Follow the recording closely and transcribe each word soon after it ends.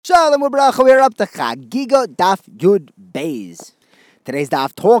Shalom Ubracha, we're up to Chagiga Daf Yud Beis. Today's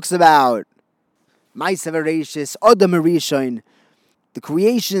daf talks about Ma'aseh Bereshis, Adam Rishon, the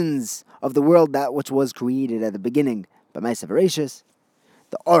creations of the world, that which was created at the beginning by Ma'aseh Bereshis,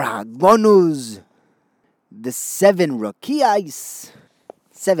 the Or HaGonuz, the 7 Rakiais,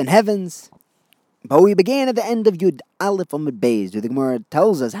 7 heavens. But we began at the end of Yud Aleph Amud Beis, where the Gemara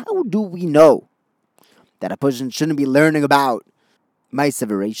tells us, how do we know that a person shouldn't be learning about Ma'aseh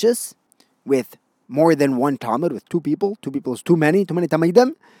Bereshis with more than one Talmud, with two people? Two people is too many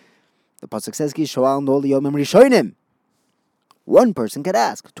Talmidim. The pasuk says, "Ki shoal no liyomim rishonim." One person could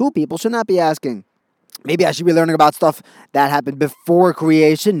ask. Two people should not be asking. Maybe I should be learning about stuff that happened before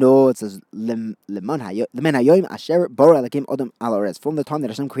creation. No, it says "Lemen hayoim asher bora lakim odom al haaretz," from the time that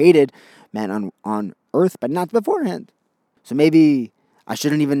Hashem created man on earth, but not beforehand. So maybe I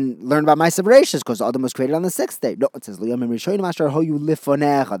shouldn't even learn about Ma'aseh Bereshis because Adam was created on the 6th day. No, it says "Liyomim rishonim asher hoyu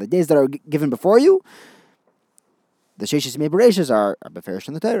lifonecha," the days that are given before you. The Sheshis Yemei Bereshis are beferish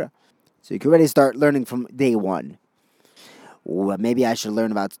in the Torah, so you can already start learning from day one. Or maybe I should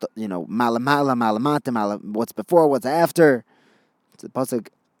learn about malamala, malamata, what's before, what's after. So the pasuk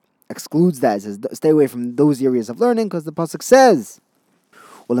excludes that. It says stay away from those areas of learning because the pasuk says,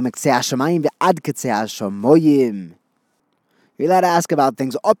 you're allowed to ask about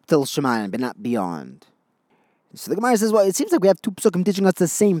things up till Shemayim, but not beyond. So the Gemara says, well, it seems like we have two psukim teaching us the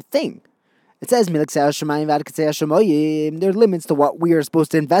same thing. It says, there are limits to what we are supposed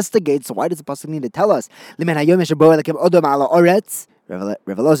to investigate, so why does the pasuk need to tell us? Rav Elazar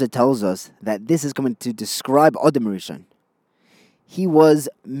tells us that this is coming to describe Adam Rishon. He was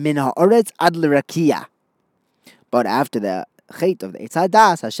min ha'aretz ad l'rakia. But after the chait of the Eitz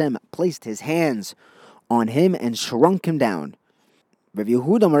Hadas, Hashem placed his hands on him and shrunk him down. Rav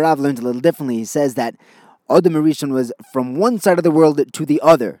Yehuda Marav learned a little differently. He says that Adam Rishon was from one side of the world to the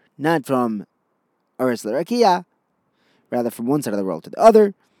other, not from Eretz L'Rakia, rather from one side of the world to the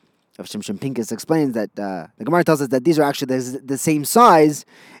other. Rav Shimshon Pincus explains that the Gemara tells us that these are actually the same size.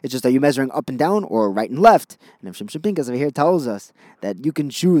 It's just, are you measuring up and down or right and left? And Rav Shimshon Pincus over here tells us that you can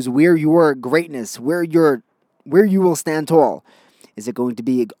choose where your greatness, where you will stand tall. Is it going to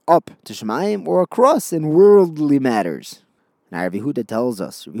be up to Shemayim or across in worldly matters? Now Rav Yehuda tells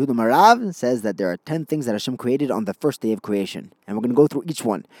us, Rav Yehuda Marav says that there are 10 things that Hashem created on the first day of creation. And we're going to go through each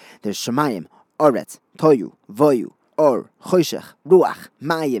one. There's Shemayim, Oretz, Toyu, Voyu, Or, Choshech, Ruach,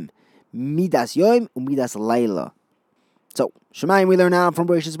 Mayim, Midas Yoim, Midas Laila. So, Shemayim we learn now from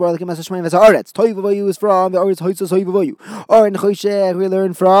Bereshis Bara Lakim Asher Shemayim as Oretz. Toyu Voyu is from the Oretz Hoitzos Toyu Voyu. Or in Choshech we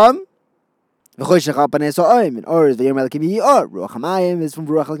learn from V'choshech al panei so'oim, and Or is v'yom elakim yi'or. Ruach hamayim is from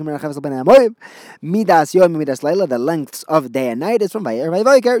Ruach elakim merachevas al panei hamoyim. Midas yom midas laila, the lengths of day and night is from Vayer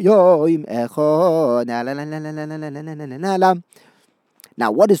v'yivoker yom echod.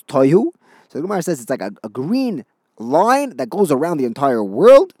 Now, what is tohu? So the Gemara says it's like a green line that goes around the entire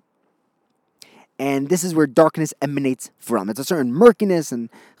world, and this is where darkness emanates from. It's a certain murkiness, and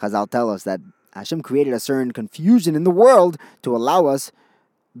Chazal tell us that Hashem created a certain confusion in the world to allow us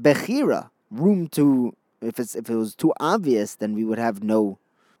bechira, room to, if it was too obvious, then we would have it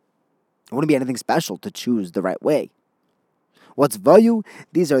wouldn't be anything special to choose the right way. What's vayu?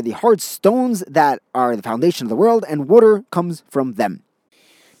 These are the hard stones that are the foundation of the world, and water comes from them.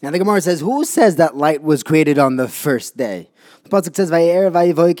 Now the Gemara says, who says that light was created on the first day? The pasuk says, Vayer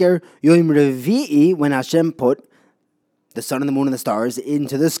vayivoker yom revi'i, when Hashem put the sun and the moon and the stars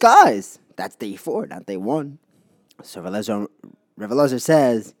into the skies. That's day 4, not day 1. So Rav Elazar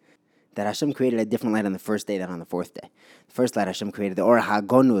says that Hashem created a different light on the first day than on the 4th day. The first light Hashem created, the Or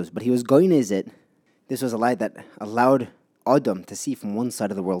HaGonuz, but he was goynez it. This was a light that allowed Adam to see from one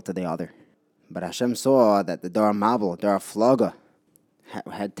side of the world to the other. But Hashem saw that the Dara Mabel, Dara Flaga,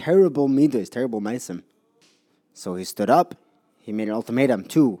 had terrible midas, terrible meisim. So he stood up, he made an ultimatum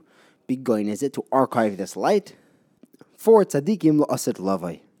to be goynez it, to archive this light, for tzadikim la'asit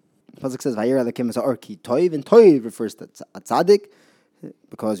lavai. The pasuk says, Vayer elakim es ha'or ki toiv, and toiv refers to a tzaddik,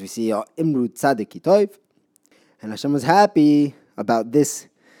 because we see Imru Tzadik Kitov, and Hashem was happy about this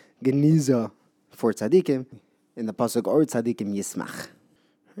Geniza for Tzadikim in the pasuk Or Tzadikim Yismach.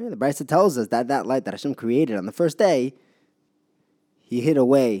 The Brisa tells us that light that Hashem created on the first day, He hid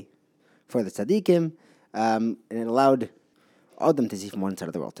away for the Tzadikim, and it allowed Adam to see from one side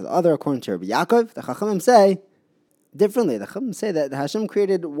of the world to the other. According to Rabbi Yaakov, the Chachamim say differently. The Chachamim say that Hashem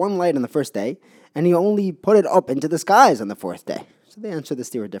created one light on the first day, and He only put it up into the skies on the 4th day. So they answer this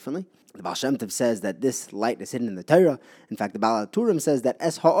theory differently. The Baal Shem Tov says that this light is hidden in the Torah. In fact, the Baal HaTurim says that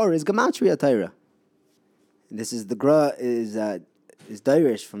Es Ha'or is Gematria Torah. This is the Gra is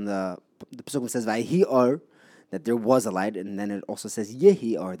Dairish from the Pesuk says Vayhi Or, that there was a light, and then it also says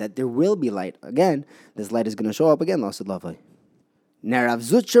Yehi, or that there will be light. Again, this light is going to show up again, Lasid Lavai. Now, Rav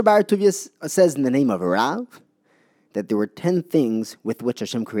Zucher Bar Tuvias says in the name of Rav that there were 10 things with which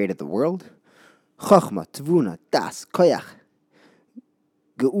Hashem created the world. Chochma, Tvuna, Das, Koyach,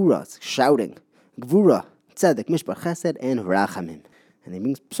 Geuras, shouting, Gvura, Tzedek, Mishpar, Chesed, and Rachamim. And he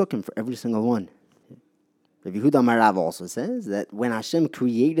brings psukim for every single one. Rav Yehuda Marav also says that when Hashem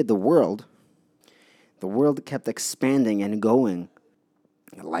created the world kept expanding and going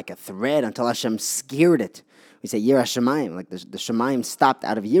like a thread until Hashem scared it. We say Yira Shemayim, like the Shemayim stopped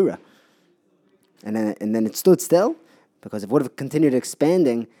out of Yira. And then it stood still, because if it would have continued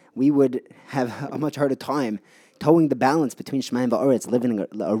expanding, we would have a much harder time towing the balance between Shemayim and Ba'aretz, living a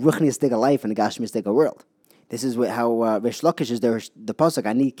ruchniistic life in a gashmistic world. This is how Rish Lakish is the pasuk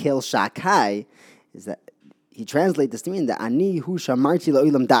Ani Kil Shakai, is that he translates this to mean that Ani Hu Shamarti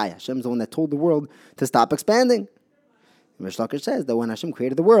La'olam Daya. Hashem's the one that told the world to stop expanding. And Rish Lakish says that when Hashem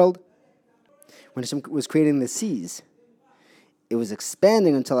created the world, when Hashem was creating the seas, it was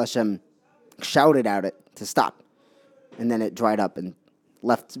expanding until Hashem shouted at it to stop. And then it dried up and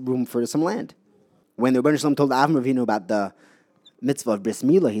left room for some land. When the Rebbeinu Shalom told Avram Avinu about the mitzvah of Bris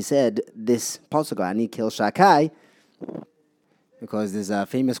Milah, he said this pasuk, Ani Kil Shakai, because there's a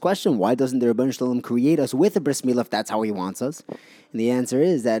famous question, why doesn't the Rebbeinu Shalom create us with a Bris Milah if that's how he wants us? And the answer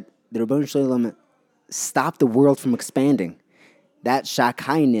is that the Rebbeinu Shalom stopped the world from expanding. That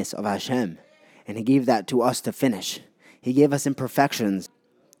Shakai-ness of Hashem. And he gave that to us to finish. He gave us imperfections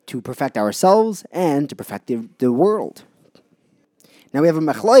to perfect ourselves and to perfect the world. Now we have a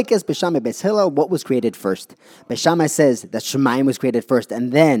Machloikes, Beishamai, Beis Hillel. What was created first? Beishamai says that Shemayim was created first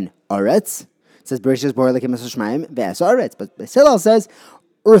and then Aretz. It says, Bereshis Bor Elokim es Shemayim ve'es Aretz. But Beis Hillel says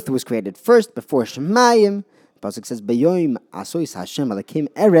earth was created first before Shemayim. The pasuk says, Beyoim asois Hashem Elokim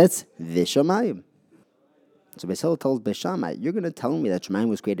Eretz v'Shemayim. So Beis Hillel tells Beishamai, you're going to tell me that Shemayim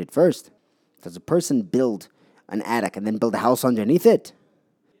was created first. Does a person build an attic and then build a house underneath it?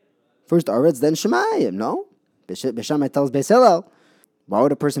 First Aretz, then Shemayim, no? Beishamai tells Beis Hillel, why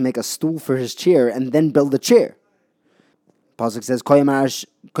would a person make a stool for his chair and then build a chair? Pasuk says, Koyimar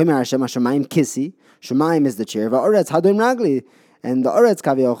Hashem Shemayim Kisi. Shemayim is the chair. Va'aretz Hadoim Ragli. And the Aretz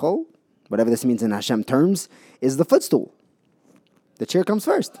Kaviyachol, whatever this means in Hashem terms, is the footstool. The chair comes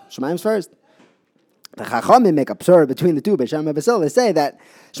first. Shemayim's first. The Chachamim make a psur between the two. Beishamai and Beis Hillel, they say that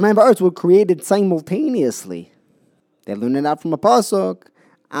Shemayim and Aretz were created simultaneously. They learn it out from a pasuk.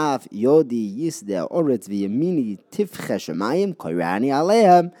 Af Yodi Yisdeh Oretz v'Yamini Tifche Shemayim Koirani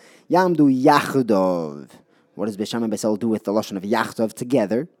Aleim Yamdu Yachdov. What does Beishamai and Beis Hillel do with the lashon of Yachdov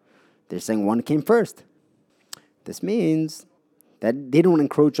together? They're saying one came first. This means that they don't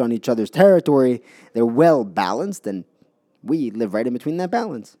encroach on each other's territory. They're well balanced, and we live right in between that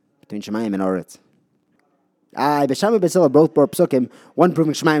balance between Shemayim and Aretz. Beishamai and Beis Hillel both brought psukim, one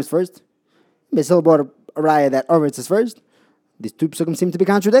proving Shemayim's first. Beis Hillel brought a raya that Aretz is first. These two psukim seem to be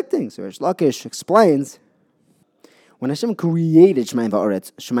contradicting. So Rish Lakish explains, when Hashem created Shemayim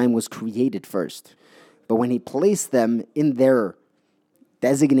va'aretz, Shemayim was created first. But when he placed them in their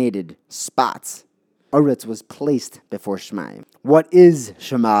designated spots, Aretz was placed before Shemayim. What is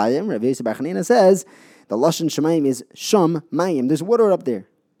Shemayim? Rav Yosef Bar Chanina says, the lashon Shemayim is Sham Mayim. There's water up there.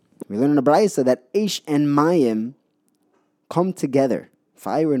 We learn in the Braisa that Eish and Mayim come together.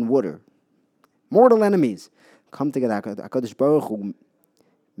 Fire and water. Mortal enemies come together. HaKadosh Baruch Hu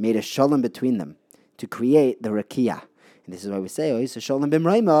made a shalom between them to create the Rakia. And this is why we say, oh, shalom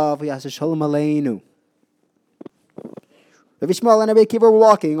b'mraimov, yasa shalom aleinu. Rabbi Shmuel and Rabbi Akiva were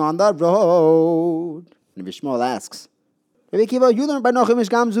walking on the road. And Rabbi Shmuel asks, Rabbi Akiva, you learned by Nachum Ish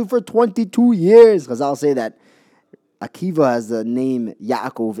Gamzu for 22 years. Chazal say that Akiva has the name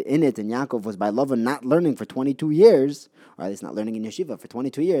Yaakov in it, and Yaakov was by Lavan not learning for 22 years, or at least not learning in yeshiva for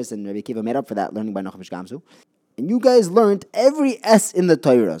 22 years, and Rabbi Akiva made up for that learning by Nachum Ish Gamzu. And you guys learned every S in the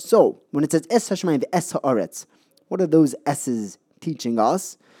Torah. So, when it says Es HaShemayim v'Es HaAretz, what are those S's teaching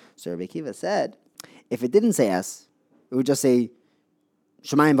us? So Rabbi Akiva said, if it didn't say S, it would just say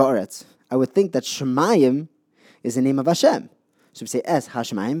Shemayim v'Aretz. I would think that Shemayim is the name of Hashem. So we say Es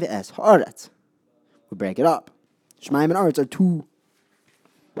HaShemayim v'Es HaAretz. We break it up. Shemayim and Aretz are two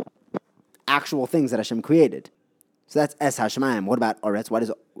actual things that Hashem created. So that's Es HaShemayim. What about Aretz?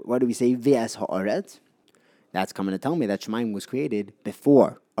 Why do we say v'Es HaAretz? That's coming to tell me that Shemayim was created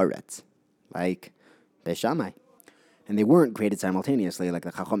before Aretz, like Beishamai. And they weren't created simultaneously like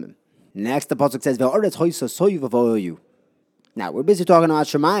the Chachamim. Next, the pasuk says, "Ve'aretz hoysa soyu v'voyu." Now, we're busy talking about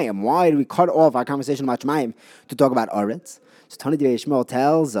Shemayim. Why did we cut off our conversation about Shemayim to talk about Aretz? So Tani Divrei Shmuel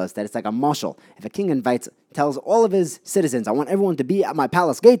tells us that it's like a mashal. If a king tells all of his citizens, I want everyone to be at my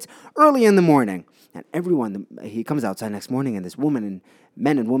palace gates early in the morning. And everyone, he comes outside next morning, and this woman and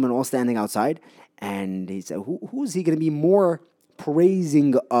men and women all standing outside. And he said, who is he going to be more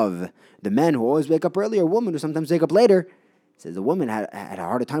praising of? The men who always wake up early, or women who sometimes wake up later? He says the woman had a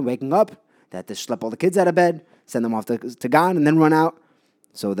harder time waking up. They had to schlep all the kids out of bed, send them off to Gan, and then run out.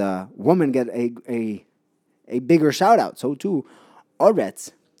 So the woman get a bigger shout out. So too,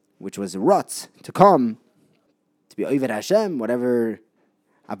 Oretz, which was Rutz, to come, to be Oved Hashem, whatever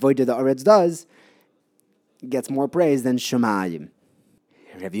avodah the Oretz does, gets more praise than Shemayim.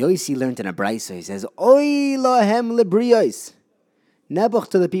 Rabbi Yossi learned in a brayso. He says, Oy lahem lebriyos, nebuch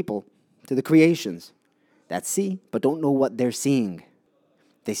to the people, to the creations that see but don't know what they're seeing.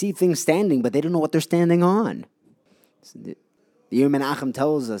 They see things standing, but they don't know what they're standing on. So the Yir Menachem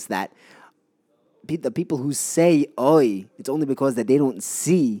tells us that the people who say Oy, it's only because that they don't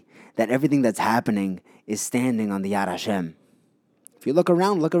see that everything that's happening is standing on the Yad Hashem. If you look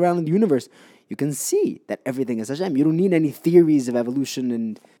around in the universe, you can see that everything is Hashem. You don't need any theories of evolution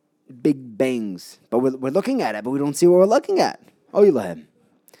and big bangs. But we're looking at it, but we don't see what we're looking at. Oy lahem.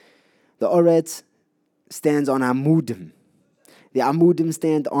 The Oretz stands on Amudim. The Amudim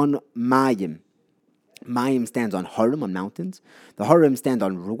stand on Mayim. Mayim stands on Harim, on mountains. The Harim stand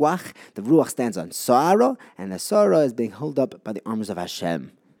on Ruach. The Ruach stands on Sa'ara. And the Sa'ara is being held up by the arms of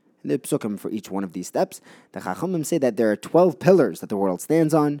Hashem. And the psukim for each one of these steps. The Chachamim say that there are 12 pillars that the world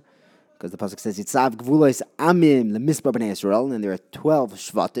stands on. Because the pasuk says, Yitzav Gvulos Amim Lemisbar B'nai Yisrael. And there are 12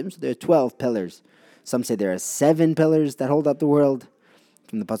 Shvatim. So there are 12 pillars. Some say there are 7 pillars that hold up the world.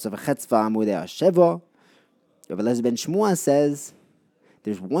 From the pasuk of Chetzva Amudei Sheva. Rabbi Eliezer ben Shmua says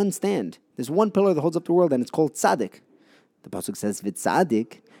there's one stand. There's one pillar that holds up the world, and it's called Tzaddik. The pasuk says,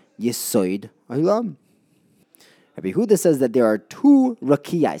 V'Tzaddik Yesoid Olam. Rabbi Yehuda says that there are 2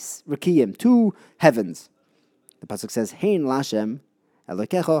 Rakiyim, 2 heavens. The pasuk says, Hein Lashem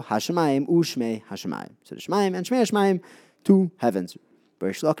Elokecho Hashemayim Ushmei Hashemayim. So the Shemayim and Shmei Hashemayim, 2 heavens.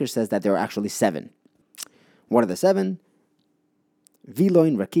 Berish Lakish says that there are actually 7. What are the 7?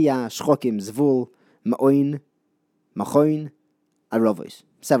 Viloin, Rakiya, Shchokim, Zvul, Ma'oin, Machoin, Arovos.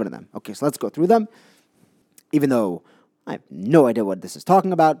 7 of them. Okay, so let's go through them. Even though I have no idea what this is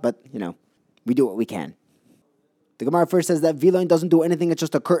talking about, but, we do what we can. The Gemara first says that Viloin doesn't do anything, it's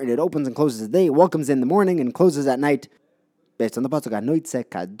just a curtain. It opens and closes the day, welcomes in the morning, and closes at night. Based on the pasuk,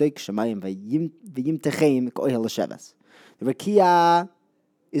 the Rakiya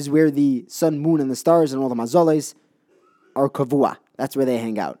is where the sun, moon, and the stars and all the mazoles are kavua. That's where they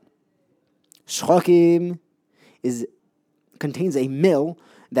hang out. Shchokim contains a mill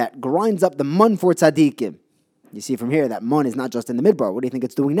that grinds up the mun for tzaddikim. You see from here that mun is not just in the midbar. What do you think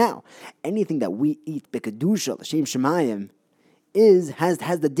it's doing now? Anything that we eat bekedusha, l'shem shemayim,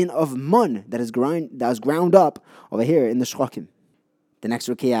 has the din of mun that is ground up over here in the shchokim. The next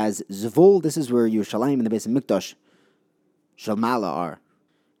rakia is zvul. This is where Yerushalayim and the base of Mikdash Shalmala are.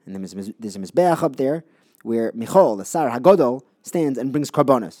 And then there's a mizbeach up there where Michal, the Sar Hagodol, stands and brings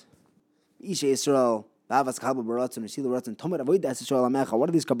karbonos. Isha Yisrael, Bavas Kabel Baratzon, Rishila Baratzon, Tomer Avoid Das Yisrael Amecha. What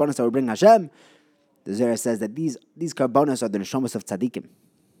are these karbonos that we bring Hashem? The Zohar says that these karbonos are the neshamas of tzaddikim.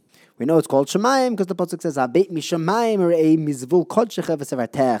 We know it's called Shemayim because the pasuk says Habeit Mishamayim Rei Mizvul Kodshecha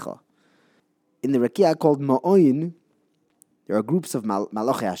V'Sevartecha. In the rakia called Ma'oyin, there are groups of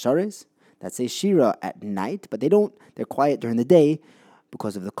Malachi Asharis that say Shira at night, but they're quiet during the day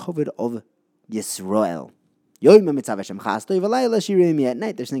because of the covet of Yisrael. At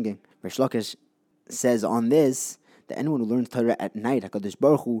night they're singing. Rish Lakish says on this that anyone who learns Torah at night, HaKadosh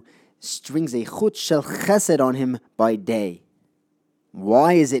Baruch Hu strings a chut shel chesed on him by day.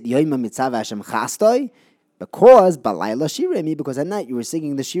 Why is it Yoima Mitzav Hashem Chastoi? Because Balayla Shiremi, because at night you were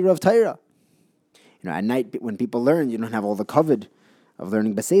singing the Shira of Torah. At night when people learn, you don't have all the covet of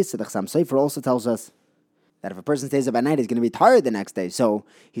learning Beseis. The Chassam Sofer also tells us that if a person stays up at night, he's going to be tired the next day. So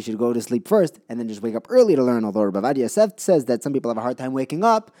he should go to sleep first and then just wake up early to learn. Although Rabbi Yosef says that some people have a hard time waking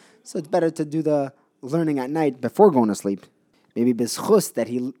up, so it's better to do the learning at night before going to sleep. Maybe b'schus that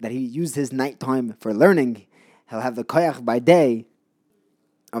he used his nighttime for learning, he'll have the koyach by day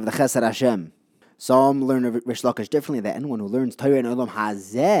of the Chesed Hashem. Some learn of Rish Lakish differently, that anyone who learns Torah in Olam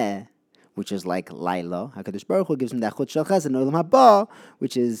Hazeh, which is like Laila, HaKadosh Baruch Hu gives him that chut shel chesed in Olam Haba,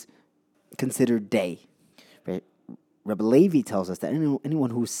 which is considered day. Rabbi Levi tells us that anyone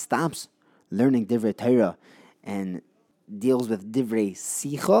who stops learning Divrei Torah and deals with Divrei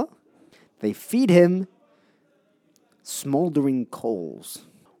Sicha, they feed him smoldering coals.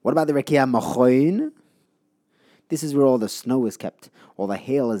 What about the Rekiah Machoin? This is where all the snow is kept. All the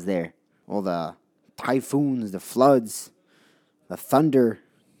hail is there. All the typhoons, the floods, the thunder,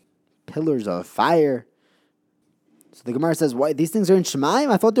 pillars of fire. So the Gemara says, why? These things are in Shemayim?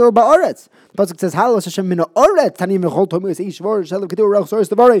 I thought they were Ba'aretz. The Pasuk says, Halos Hashem min ha'aretz, Tanim v'chol tomis ishvor, Shalom ketur rach soros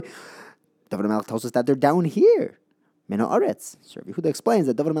devari. David HaMelech tells us that they're down here. Min ha'aretz. So Rabbi Yehuda explains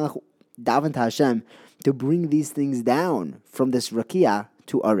that David HaMelech davened to Hashem to bring these things down from this Rakia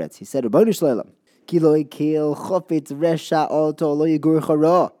to Aretz. He said, Rebbeinu Shleilam, Ki lo yikil chofetz resha oto lo yigur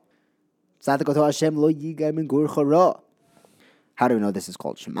chara. Tzadik oto Hashem lo yigay min gur chara. How do we know this is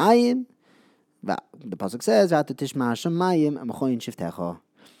called Shemayim? The pasuk says, "V'ata tishma Shemayim amachoyin shiftecha."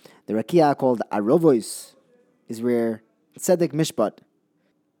 The rakia called Arovois is where tzedek mishpat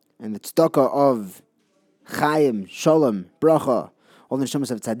and the tzedakah of Chaim, Shalom, Bracha, all the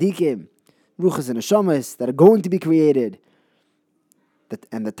neshamas of tzaddikim, ruchas and neshamas that are going to be created,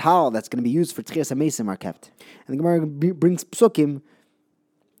 and the towel that's going to be used for Tchias HaMesim are kept. And the Gemara brings psukim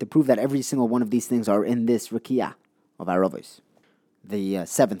to prove that every single one of these things are in this rakia of Arovois, the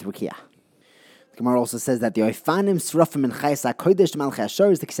seventh rakia. The Gemara also says that the Oifanim, Srafim, and Chayes HaKodesh, Malchei Ashar,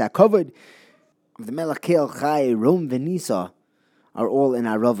 is the Kisei HaKovod of the Melech Kel, Chai, Rom, Venisa, are all in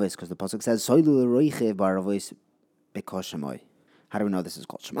Arovois, because the Pasuk says, Soilu l'roichev ba'Arovois bekoshemoy. How do we know this is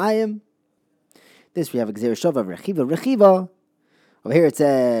called Shemayim? This we have Gzeir Shov of Rechiva. Over here it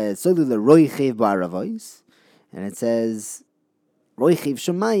says, Soilu l'roichev ba'Arovois, and it says, Roichev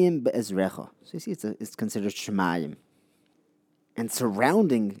Shemayim be'ezrecha. So you see, it's considered Shemayim. And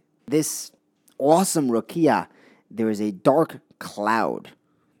surrounding this awesome rakia, there is a dark cloud.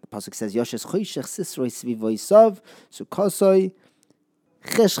 The pasuk says, "Yoshes choshech sisroi svivo isav sukosoi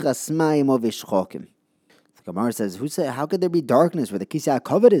cheshchas mayim ovishchokim." The Gemara says, how could there be darkness where the Kisei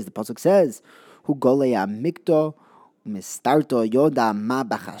HaKovod is? The pasuk says, "Hu golei hamikto mistarto yoda ma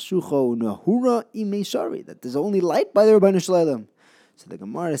b'chashucho nahura imeshari." That there's only light by the Rebbeinu Shleilam. So the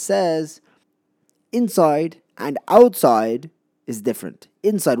Gemara says, inside and outside is different.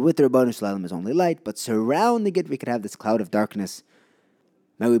 Inside with the Rebbeinu Shleilam is only light, but surrounding it we could have this cloud of darkness.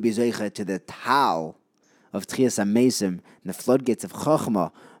 May we be zeicha to the tal of Tchias HaMesim and the floodgates of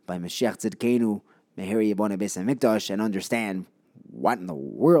Chochmah by Mashiach Tzidkenu, Meheri Yibonei Beis HaMikdash, and understand what in the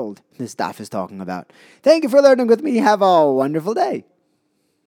world this daf is talking about. Thank you for learning with me. Have a wonderful day.